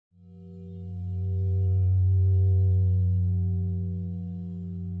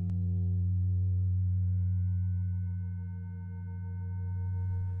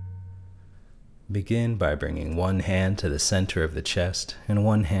Begin by bringing one hand to the center of the chest and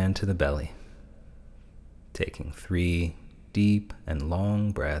one hand to the belly. Taking 3 deep and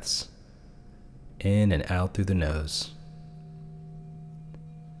long breaths in and out through the nose.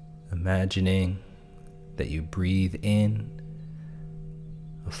 Imagining that you breathe in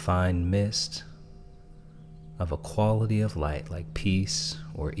a fine mist of a quality of light like peace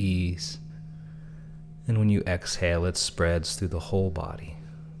or ease, and when you exhale, it spreads through the whole body.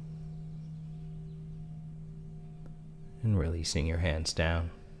 And releasing your hands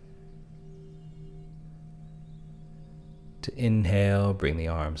down. To inhale, bring the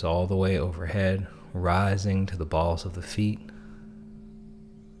arms all the way overhead, rising to the balls of the feet.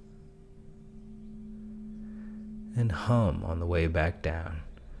 And hum on the way back down.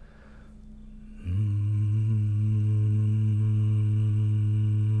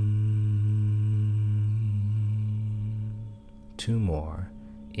 2 more.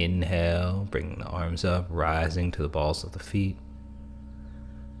 Inhale, bring the arms up, rising to the balls of the feet.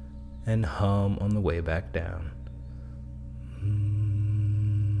 And hum on the way back down.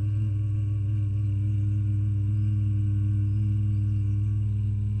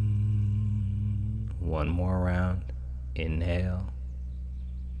 1 more round. Inhale.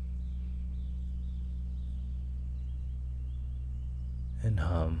 And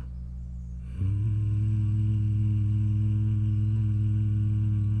hum.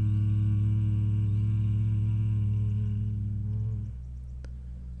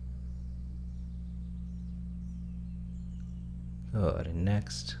 Good, and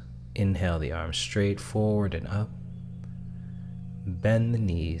next, inhale the arms straight forward and up. Bend the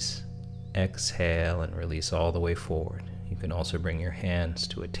knees. Exhale and release all the way forward. You can also bring your hands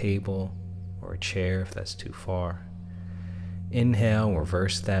to a table or a chair if that's too far. Inhale,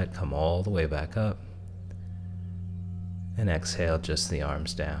 reverse that, come all the way back up. And exhale, just the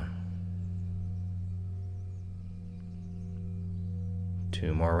arms down.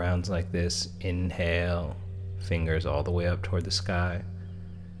 2 more rounds like this. Inhale, fingers all the way up toward the sky.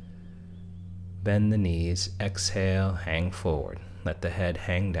 Bend the knees, exhale, hang forward. Let the head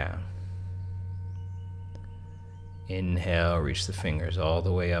hang down. Inhale, reach the fingers all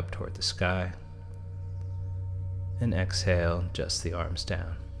the way up toward the sky. And exhale, just the arms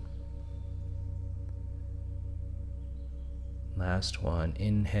down. Last one,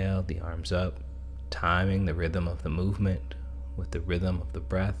 inhale the arms up, timing the rhythm of the movement with the rhythm of the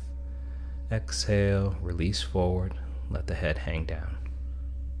breath. Exhale, release forward, let the head hang down.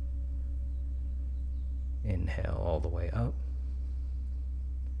 Inhale all the way up.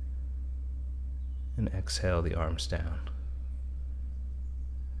 And exhale the arms down.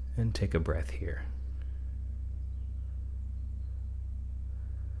 And take a breath here.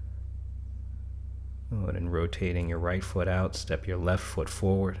 Good, and rotating your right foot out, step your left foot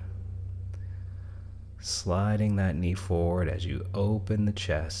forward. Sliding that knee forward as you open the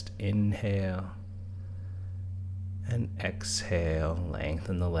chest. Inhale. And exhale,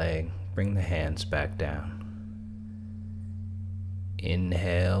 lengthen the leg, bring the hands back down.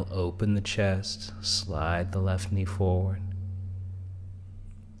 Inhale, open the chest, slide the left knee forward.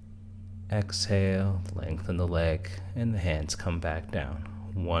 Exhale, lengthen the leg, and the hands come back down.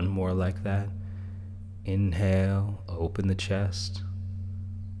 1 more like that. Inhale, open the chest.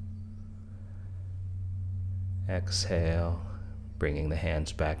 Exhale, bringing the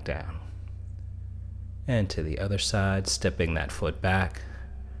hands back down. And to the other side, stepping that foot back,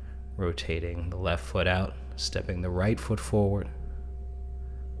 rotating the left foot out, stepping the right foot forward.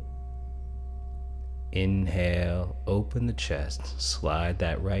 Inhale, open the chest, slide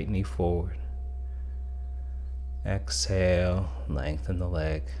that right knee forward. Exhale, lengthen the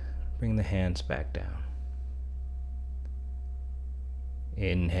leg, bring the hands back down.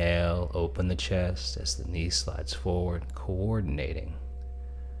 Inhale, open the chest as the knee slides forward, coordinating.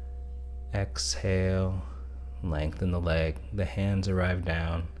 Exhale, lengthen the leg, the hands arrive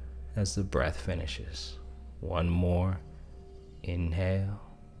down as the breath finishes. 1 more. Inhale.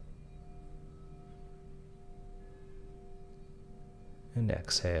 And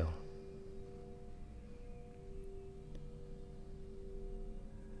exhale.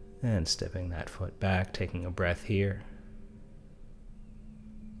 And stepping that foot back, taking a breath here.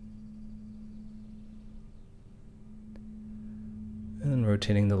 And then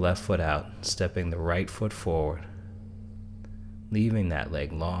rotating the left foot out, stepping the right foot forward, leaving that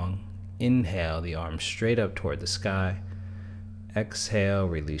leg long. Inhale, the arms straight up toward the sky. Exhale,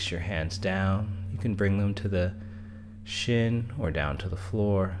 release your hands down. You can bring them to the shin or down to the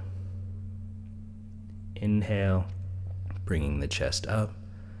floor. Inhale, bringing the chest up,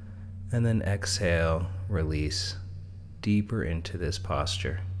 and then exhale, release deeper into this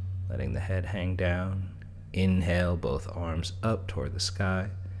posture letting the head hang down. Inhale, both arms up toward the sky.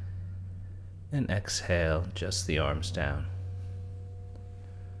 And exhale, just the arms down.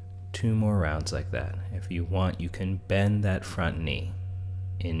 2 more rounds like that. If you want, you can bend that front knee.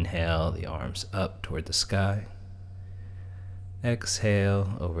 Inhale, the arms up toward the sky.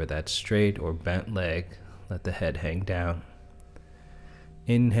 Exhale, over that straight or bent leg, let the head hang down.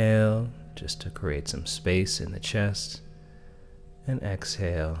 Inhale, just to create some space in the chest. And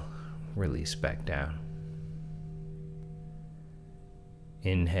exhale, release back down.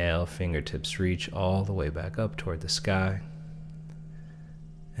 Inhale, fingertips reach all the way back up toward the sky.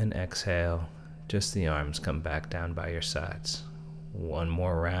 And exhale, just the arms come back down by your sides. 1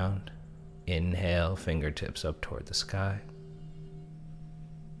 more round. Inhale, fingertips up toward the sky.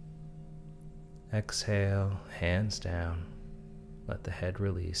 Exhale, hands down. Let the head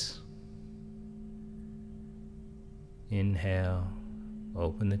release. Inhale,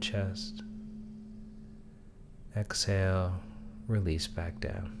 open the chest. Exhale, release back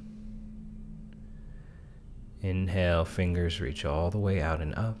down. Inhale, fingers reach all the way out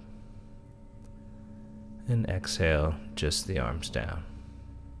and up. And exhale, just the arms down.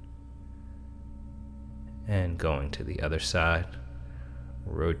 And going to the other side,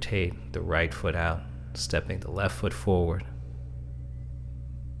 rotate the right foot out, stepping the left foot forward.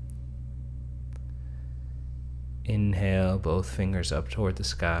 Inhale, both fingers up toward the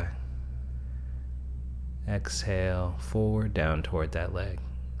sky. Exhale, forward, down toward that leg.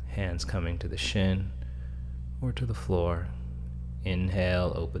 Hands coming to the shin or to the floor.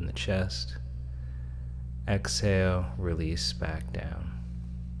 Inhale, open the chest. Exhale, release back down.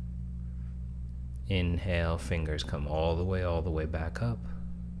 Inhale, fingers come all the way back up.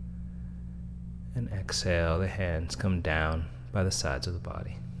 And exhale, the hands come down by the sides of the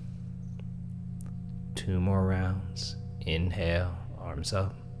body. 2 more rounds. Inhale, arms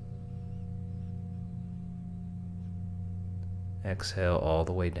up. Exhale all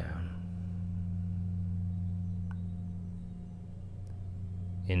the way down.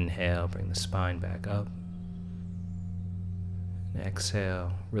 Inhale, bring the spine back up. And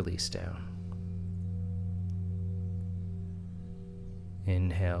exhale, release down.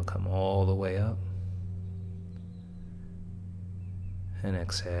 Inhale, come all the way up. And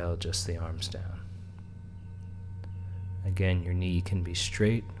exhale, just the arms down. Again, your knee can be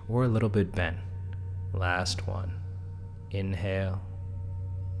straight or a little bit bent. Last one. Inhale.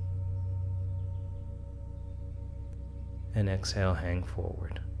 And exhale, hang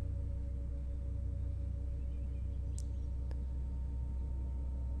forward.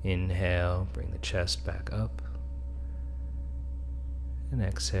 Inhale, bring the chest back up. And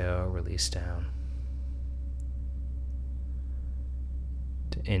exhale, release down.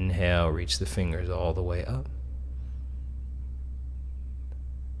 To inhale, reach the fingers all the way up.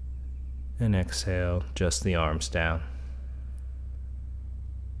 And exhale, just the arms down.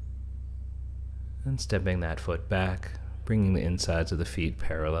 And stepping that foot back, bringing the insides of the feet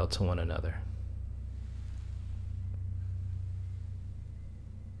parallel to one another.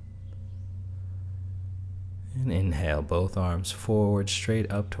 And inhale, both arms forward,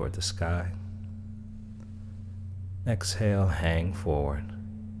 straight up toward the sky. Exhale, hang forward.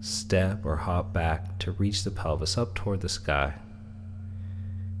 Step or hop back to reach the pelvis up toward the sky.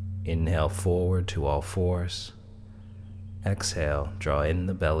 Inhale forward to all fours. Exhale, draw in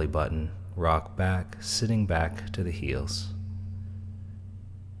the belly button, rock back, sitting back to the heels.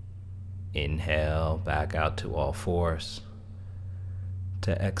 Inhale, back out to all fours.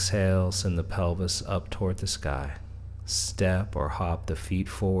 To exhale, send the pelvis up toward the sky. Step or hop the feet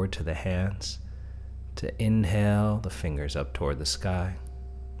forward to the hands. To inhale, the fingers up toward the sky.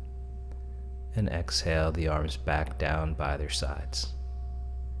 And exhale, the arms back down by their sides.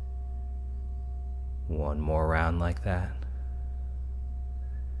 1 more round like that.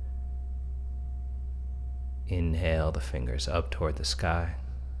 Inhale, the fingers up toward the sky.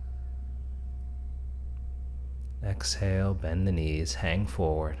 Exhale, bend the knees, hang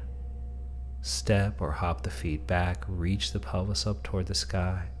forward. Step or hop the feet back, reach the pelvis up toward the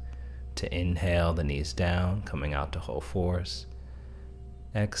sky. To inhale, the knees down, coming out to whole fours.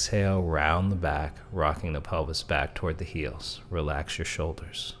 Exhale, round the back, rocking the pelvis back toward the heels. Relax your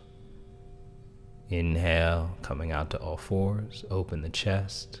shoulders. Inhale, coming out to all fours, open the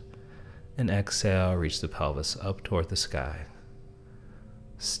chest. And exhale, reach the pelvis up toward the sky.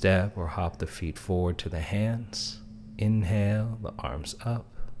 Step or hop the feet forward to the hands. Inhale, the arms up.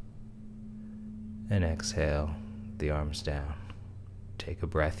 And exhale, the arms down. Take a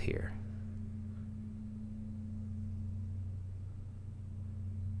breath here.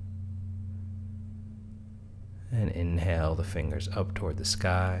 And inhale, the fingers up toward the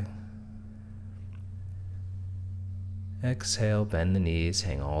sky. Exhale, bend the knees,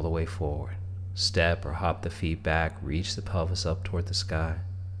 hang all the way forward. Step or hop the feet back, reach the pelvis up toward the sky.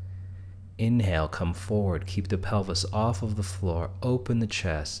 Inhale, come forward, keep the pelvis off of the floor, open the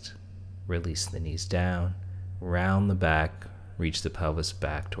chest, release the knees down, round the back, reach the pelvis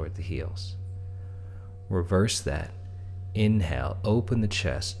back toward the heels. Reverse that. Inhale, open the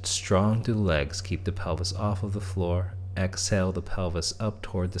chest, strong through the legs, keep the pelvis off of the floor. Exhale, the pelvis up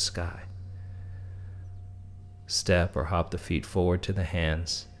toward the sky. Step or hop the feet forward to the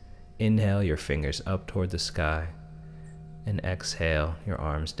hands. Inhale, your fingers up toward the sky. And exhale, your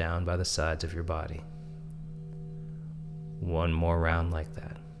arms down by the sides of your body. One more round like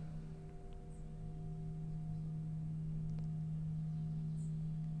that.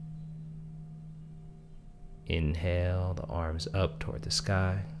 Inhale, the arms up toward the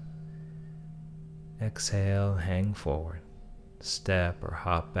sky. Exhale, hang forward. Step or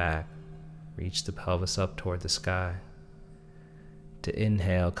hop back. Reach the pelvis up toward the sky. To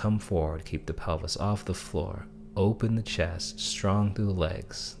inhale, come forward, keep the pelvis off the floor. Open the chest, strong through the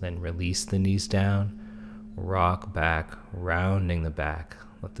legs. Then release the knees down. Rock back, rounding the back.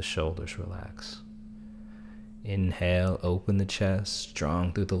 Let the shoulders relax. Inhale, open the chest,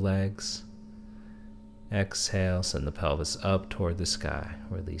 strong through the legs. Exhale, send the pelvis up toward the sky.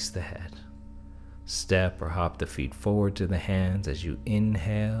 Release the head. Step or hop the feet forward to the hands as you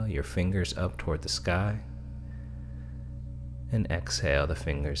inhale, your fingers up toward the sky. And exhale, the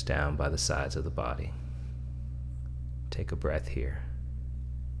fingers down by the sides of the body. Take a breath here.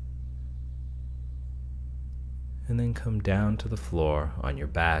 And then come down to the floor on your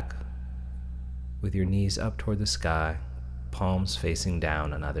back with your knees up toward the sky, palms facing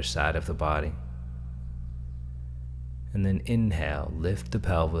down on either side of the body. And then inhale, lift the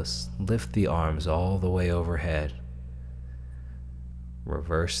pelvis, lift the arms all the way overhead.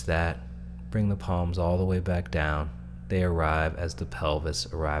 Reverse that, bring the palms all the way back down. They arrive as the pelvis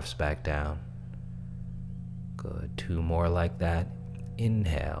arrives back down. Good, 2 more like that.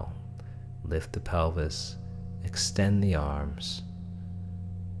 Inhale, lift the pelvis, extend the arms.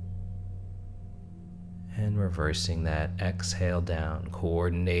 And reversing that, exhale down,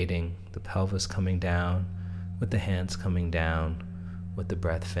 coordinating the pelvis coming down, with the hands coming down, with the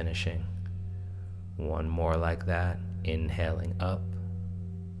breath finishing. 1 more like that, inhaling up.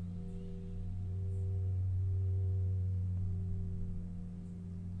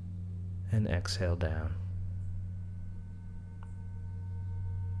 And exhale down.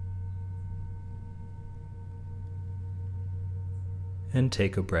 And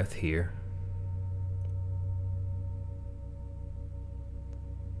take a breath here.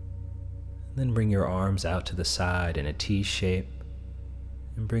 Then bring your arms out to the side in a T shape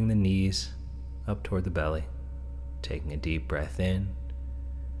and bring the knees up toward the belly. Taking a deep breath in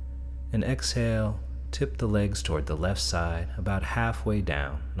and exhale, tip the legs toward the left side about halfway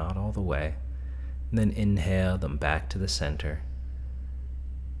down, not all the way. And then inhale them back to the center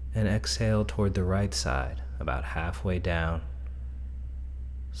and exhale toward the right side about halfway down.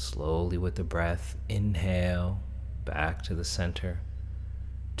 Slowly with the breath, inhale back to the center.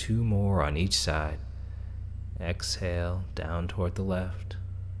 2 more on each side. Exhale down toward the left.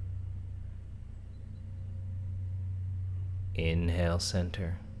 Inhale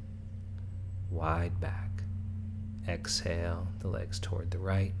center. Wide back. Exhale the legs toward the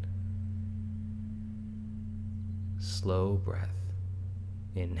right. Slow breath.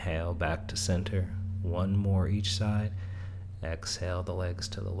 Inhale back to center. 1 more each side. Exhale the legs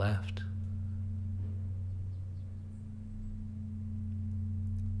to the left.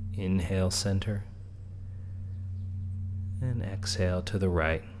 Inhale center, and exhale to the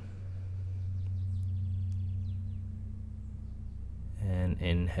right. And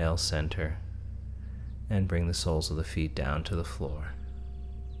inhale center, and bring the soles of the feet down to the floor.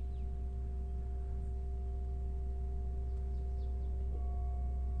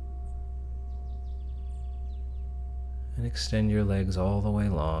 And extend your legs all the way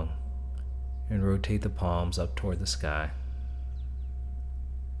long, and rotate the palms up toward the sky.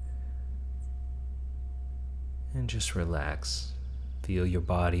 And just relax. Feel your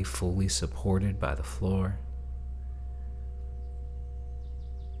body fully supported by the floor.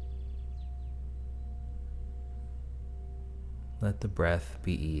 Let the breath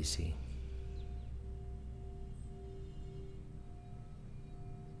be easy.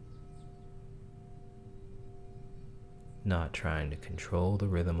 Not trying to control the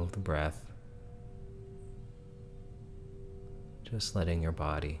rhythm of the breath. Just letting your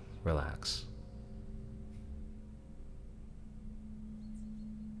body relax.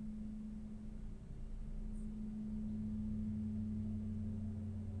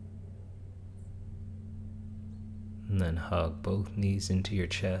 And then hug both knees into your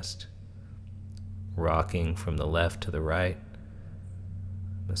chest, rocking from the left to the right,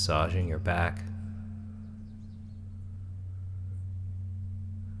 massaging your back.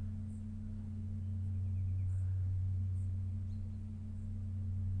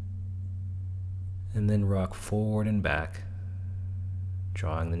 And then rock forward and back,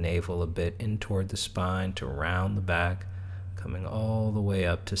 drawing the navel a bit in toward the spine to round the back, coming all the way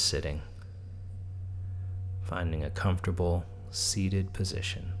up to sitting, finding a comfortable seated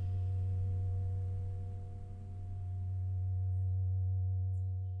position.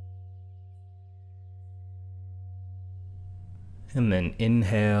 And then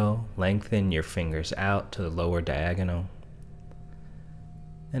inhale, lengthen your fingers out to the lower diagonal.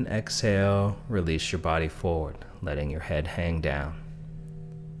 And exhale, release your body forward, letting your head hang down.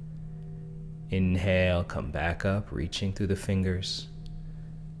 Inhale, come back up, reaching through the fingers.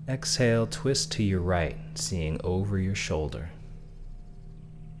 Exhale, twist to your right, seeing over your shoulder.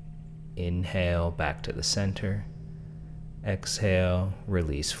 Inhale, back to the center. Exhale,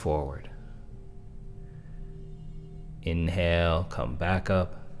 release forward. Inhale, come back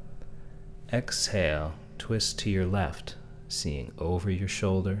up. Exhale, twist to your left, seeing over your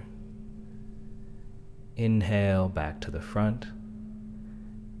shoulder. Inhale, back to the front.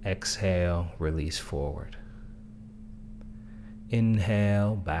 Exhale, release forward.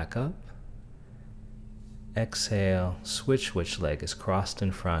 Inhale, back up. Exhale, switch which leg is crossed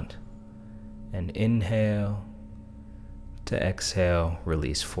in front. And inhale to exhale,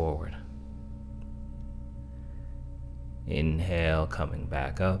 release forward. Inhale, coming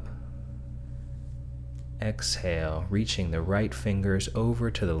back up. Exhale, reaching the right fingers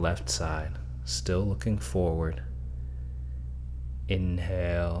over to the left side, still looking forward.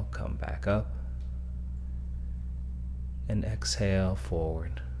 Inhale, come back up. And exhale,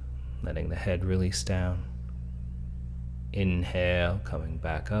 forward, letting the head release down. Inhale, coming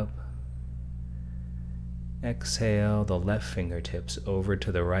back up. Exhale, the left fingertips over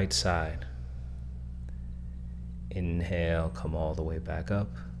to the right side. Inhale, come all the way back up.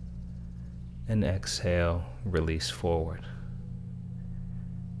 And exhale, release forward.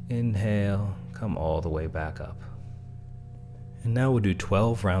 Inhale, come all the way back up. And now we'll do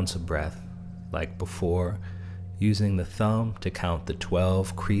 12 rounds of breath, like before, using the thumb to count the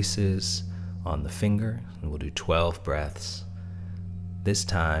 12 creases on the finger, and we'll do 12 breaths. This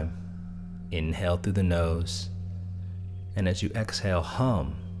time, inhale through the nose, and as you exhale,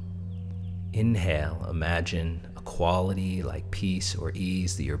 hum. Inhale, imagine a quality like peace or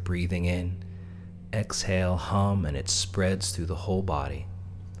ease that you're breathing in. Exhale, hum, and it spreads through the whole body.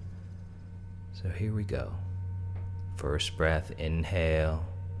 So here we go. First breath, inhale.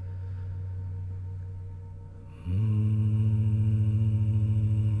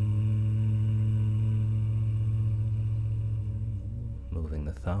 Moving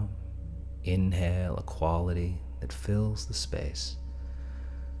the thumb. Inhale, a quality that fills the space.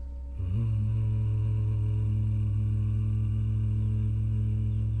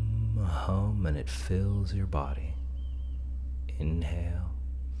 A hum, and it fills your body. Inhale.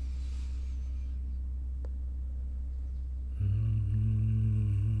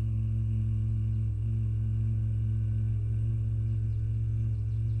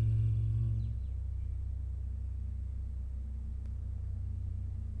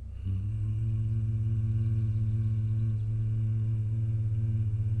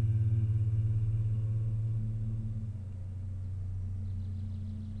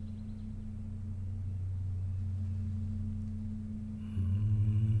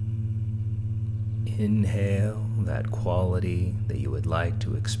 Inhale that quality that you would like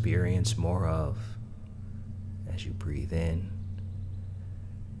to experience more of as you breathe in,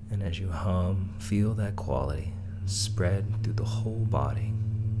 and as you hum, feel that quality spread through the whole body.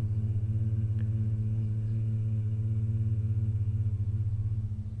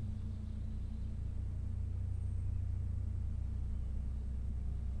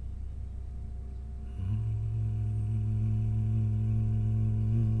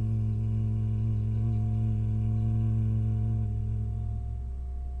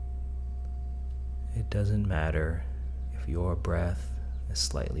 It doesn't matter if your breath is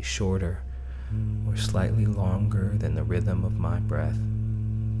slightly shorter or slightly longer than the rhythm of my breath.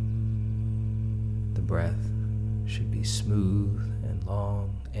 The breath should be smooth and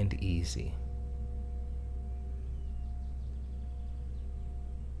long and easy.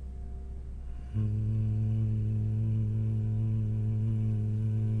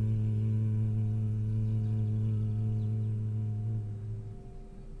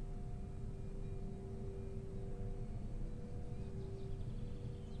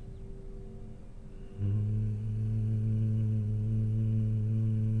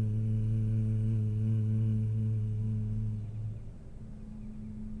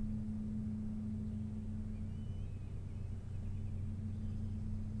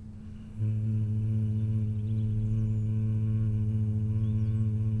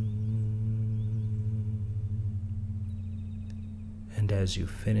 And as you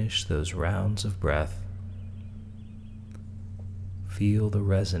finish those rounds of breath, feel the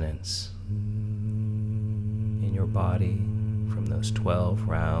resonance in your body from those 12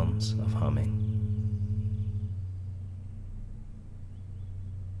 rounds of humming.